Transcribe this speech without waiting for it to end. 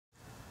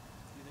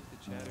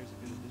Chatter's a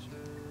good addition.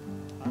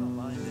 I don't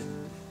mind it.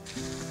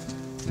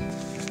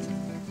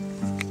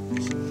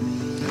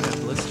 I got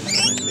blisters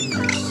on my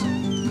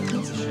fingers.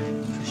 That's a shame.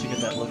 You should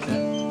get that looked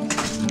at.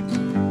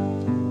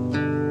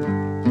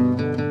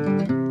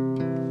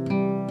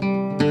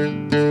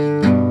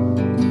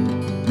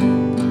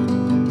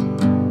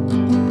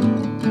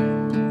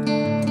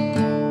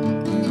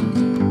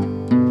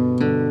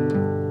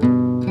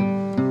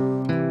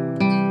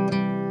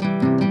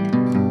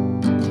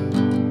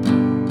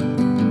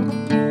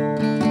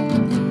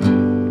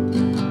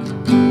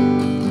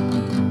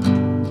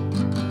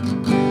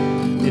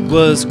 It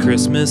was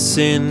Christmas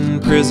in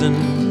prison,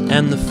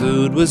 and the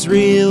food was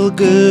real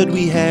good.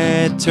 We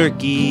had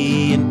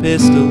turkey and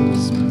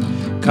pistols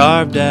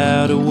carved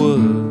out of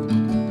wood.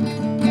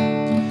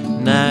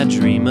 And I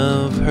dream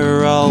of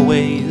her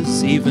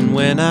always, even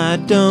when I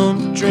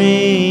don't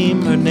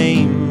dream. Her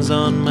name's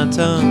on my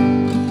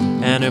tongue,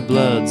 and her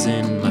blood's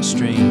in my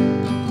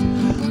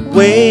stream.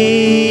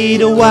 Wait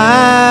a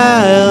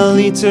while,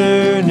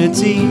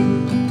 eternity.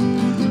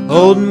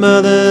 Old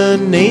Mother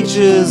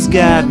Nature's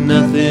got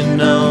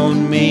nothing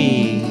on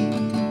me.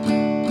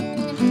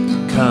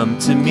 Come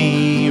to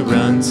me,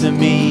 run to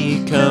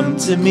me, come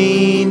to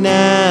me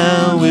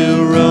now.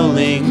 We're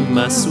rolling,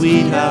 my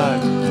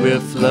sweetheart, we're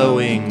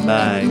flowing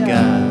by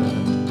God.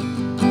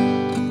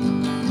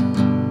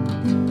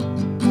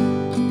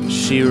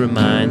 She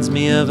reminds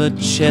me of a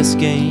chess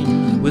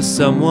game with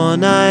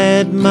someone I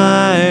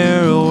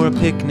admire, or a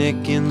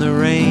picnic in the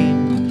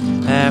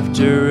rain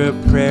after a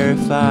prayer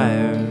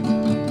fire.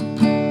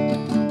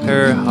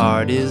 Her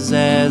heart is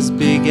as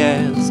big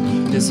as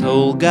this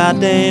whole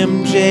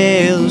goddamn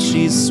jail.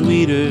 She's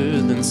sweeter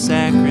than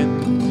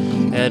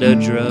saccharin at a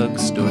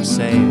drugstore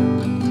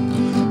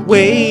sale.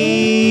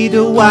 Wait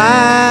a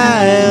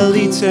while,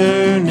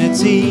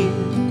 eternity.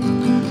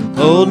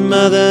 Old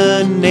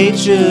Mother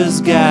Nature's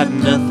got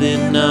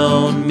nothing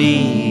on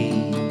me.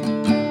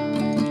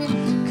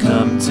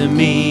 Come to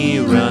me,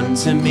 run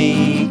to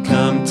me,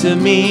 come to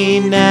me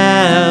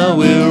now.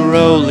 We're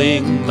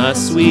rolling, my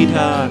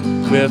sweetheart,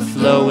 we're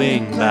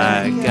flowing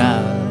by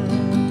God.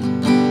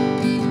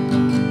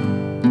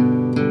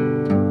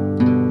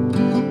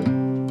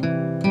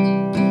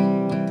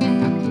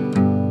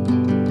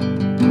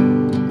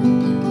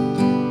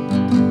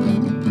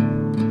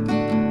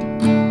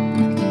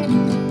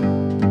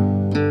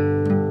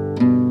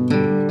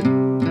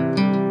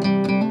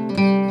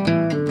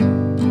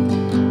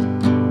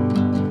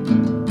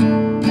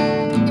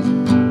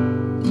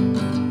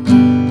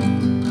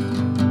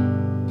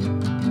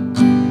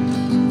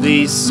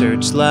 The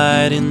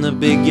searchlight in the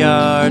big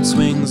yard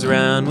swings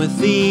round with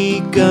the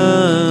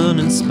gun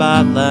and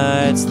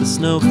spotlights the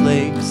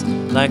snowflakes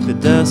like the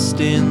dust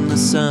in the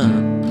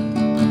sun.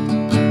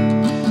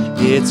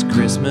 It's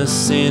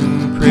Christmas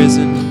in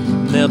prison,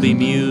 and there'll be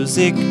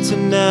music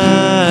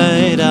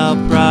tonight. I'll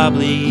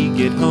probably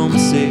get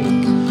homesick.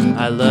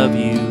 I love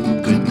you,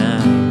 good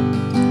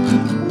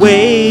night.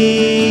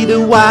 Wait a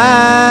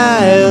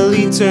while,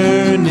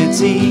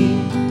 eternity.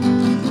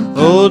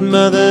 Old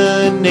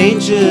Mother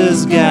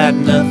Nature's got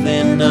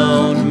nothing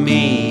on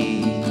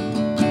me.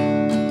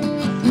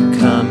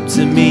 Come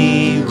to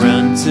me,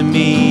 run to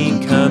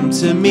me, come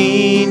to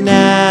me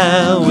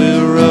now.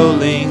 We're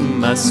rolling,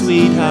 my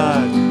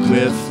sweetheart,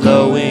 we're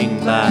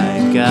flowing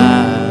by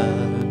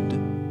God.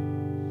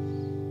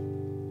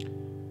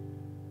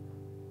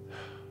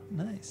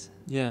 Nice.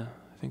 Yeah,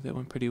 I think that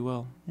went pretty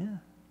well. Yeah.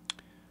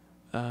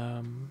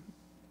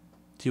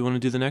 Do you want to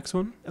do the next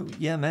one? Oh,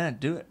 yeah, man,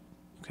 do it.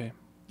 Okay.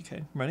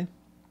 Okay, ready?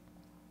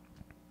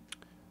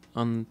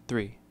 On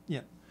 3.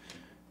 Yeah.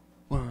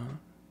 1,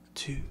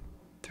 2,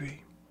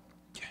 3.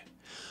 Okay.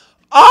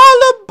 All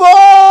aboard!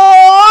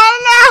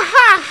 Ha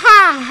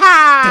ha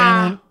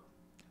ha!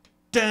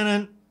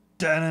 Dun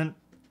dun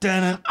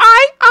dun.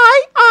 I.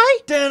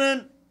 Dun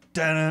dun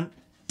dun.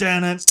 Dun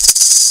dun dun.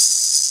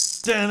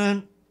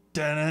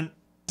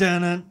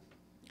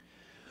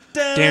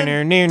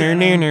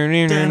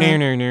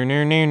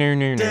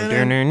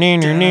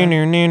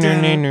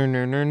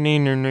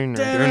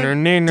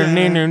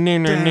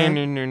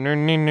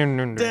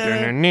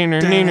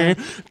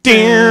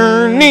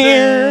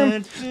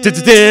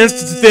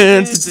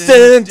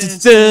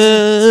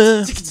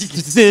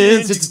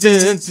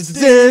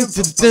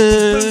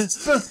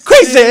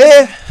 Crazy!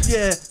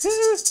 Yeah.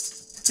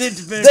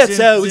 That's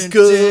how it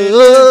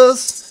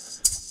goes.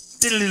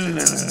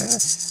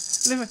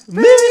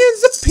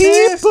 Millions of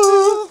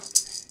people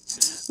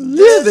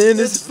living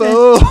as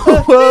foes.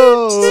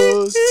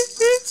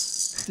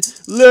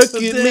 Look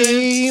at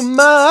me,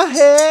 my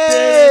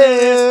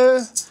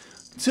hair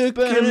took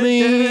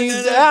me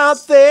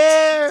out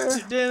there.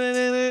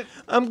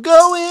 I'm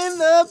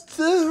going up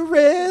the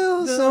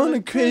rails on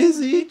a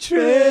crazy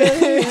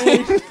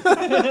train.